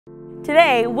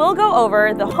Today, we'll go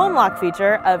over the home lock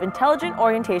feature of Intelligent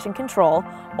Orientation Control,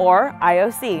 or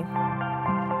IOC.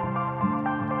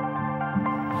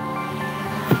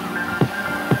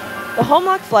 The home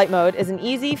lock flight mode is an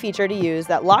easy feature to use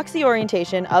that locks the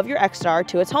orientation of your X-Star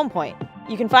to its home point.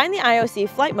 You can find the IOC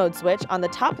flight mode switch on the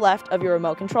top left of your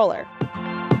remote controller.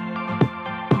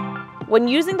 When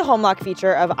using the home lock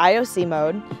feature of IOC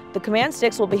mode, the command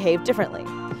sticks will behave differently.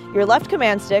 Your left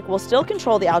command stick will still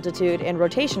control the altitude and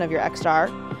rotation of your X-Star,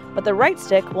 but the right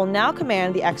stick will now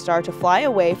command the X-Star to fly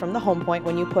away from the home point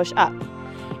when you push up,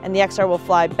 and the X-Star will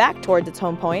fly back towards its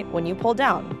home point when you pull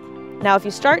down. Now, if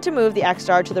you start to move the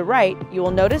X-Star to the right, you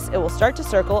will notice it will start to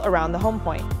circle around the home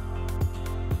point.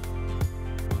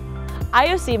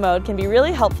 IOC mode can be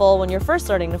really helpful when you're first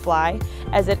learning to fly,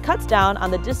 as it cuts down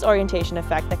on the disorientation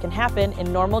effect that can happen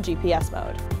in normal GPS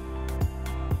mode.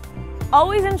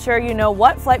 Always ensure you know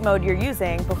what flight mode you're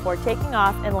using before taking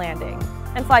off and landing,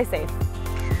 and fly safe.